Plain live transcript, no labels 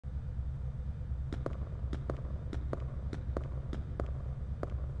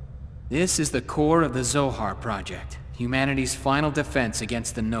This is the core of the Zohar Project, humanity's final defense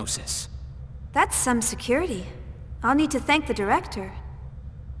against the Gnosis. That's some security. I'll need to thank the director.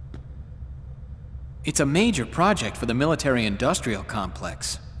 It's a major project for the military-industrial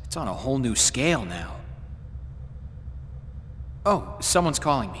complex. It's on a whole new scale now. Oh, someone's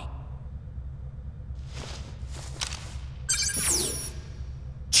calling me.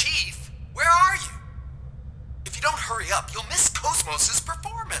 Chief, where are you? If you don't hurry up, you'll miss Cosmos'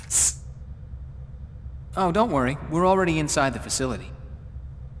 performance. Oh, don't worry. We're already inside the facility.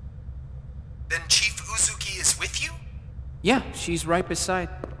 Then Chief Uzuki is with you? Yeah, she's right beside...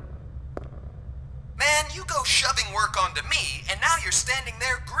 Man, you go shoving work onto me, and now you're standing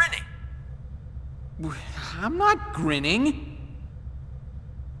there grinning. I'm not grinning.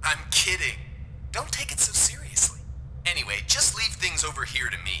 I'm kidding. Don't take it so seriously. Anyway, just leave things over here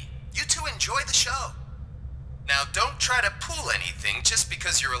to me. You two enjoy the show. Now, don't try to pull anything just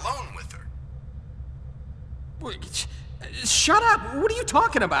because you're alone with her. Shut up! What are you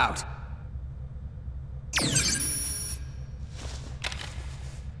talking about?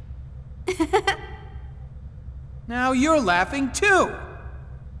 Now you're laughing too!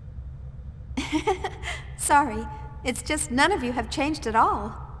 Sorry, it's just none of you have changed at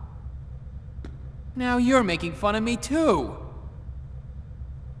all. Now you're making fun of me too!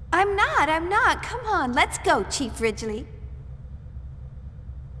 I'm not. Come on, let's go, Chief Ridgely.